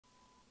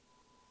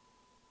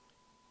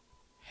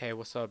Hey,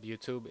 what's up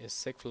YouTube? It's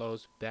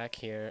Iamsickflowz back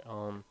here.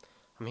 I'm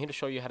here to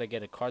show you how to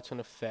get a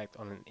cartoon effect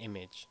on an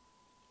image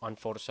on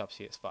Photoshop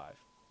CS5.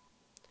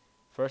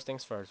 First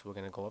things first, we're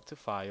going to go up to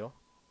File,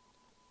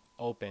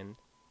 Open,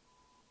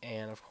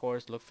 and of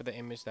course look for the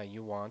image that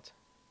you want.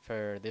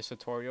 For this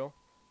tutorial,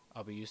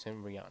 I'll be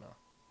using Rihanna,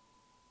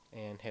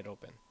 and hit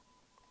Open.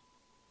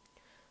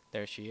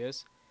 There she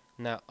is.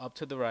 Now up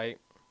to the right,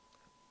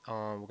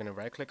 we're going to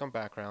right click on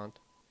background,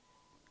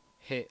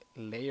 hit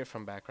Layer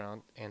from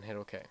background, and hit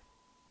OK.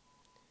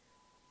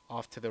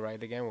 Off to the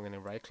right again, we're going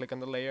to right click on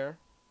the layer,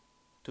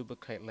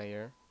 duplicate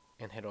layer,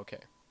 and hit OK.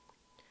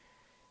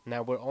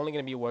 Now we're only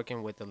going to be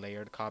working with the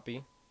layered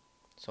copy,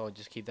 so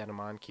just keep that in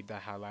mind, keep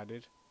that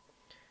highlighted.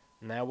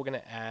 Now we're going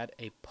to add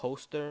a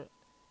poster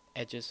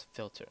edges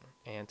filter,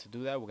 and to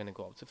do that we're going to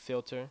go up to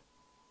filter,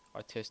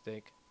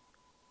 artistic,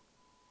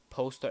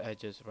 poster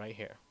edges right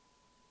here.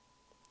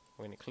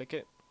 We're going to click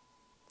it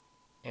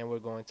and we're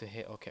going to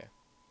hit OK.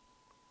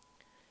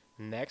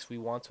 Next we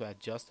want to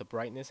adjust the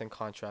brightness and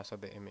contrast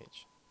of the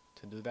image.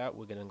 To do that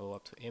we're going to go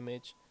up to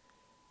image,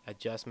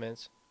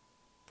 adjustments,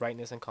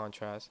 brightness and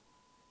contrast.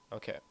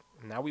 Okay,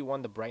 now we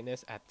want the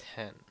brightness at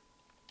 10.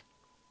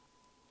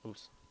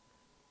 Oops.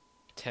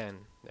 10.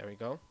 There we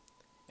go.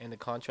 And the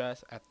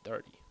contrast at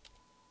 30.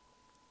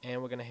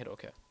 And we're going to hit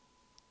OK.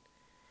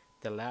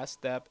 The last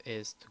step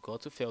is to go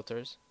to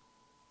filters,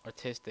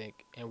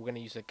 artistic, and we're going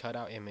to use a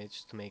cutout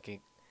image to make it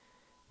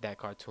that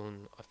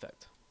cartoon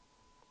effect.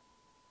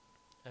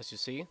 As you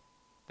see,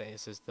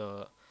 this is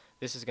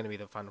going to be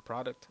the final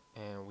product,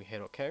 and we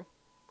hit OK.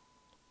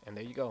 And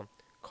there you go.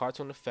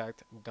 Cartoon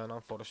effect done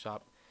on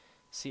Photoshop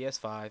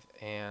CS5,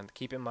 and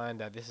keep in mind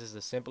that this is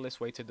the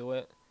simplest way to do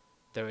it.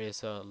 There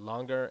is a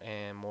longer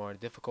and more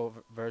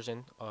difficult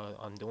version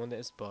on doing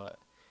this, but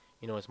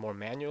it's more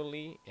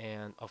manually,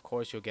 and of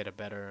course you'll get a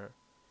better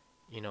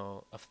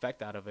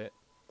effect out of it.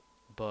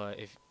 But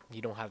if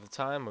you don't have the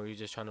time, or you're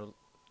just trying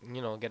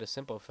to get a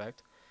simple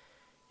effect,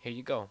 here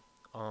you go.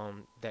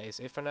 That is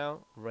it for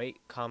now.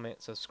 Rate,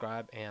 comment,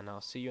 subscribe, and I'll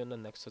see you in the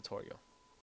next tutorial.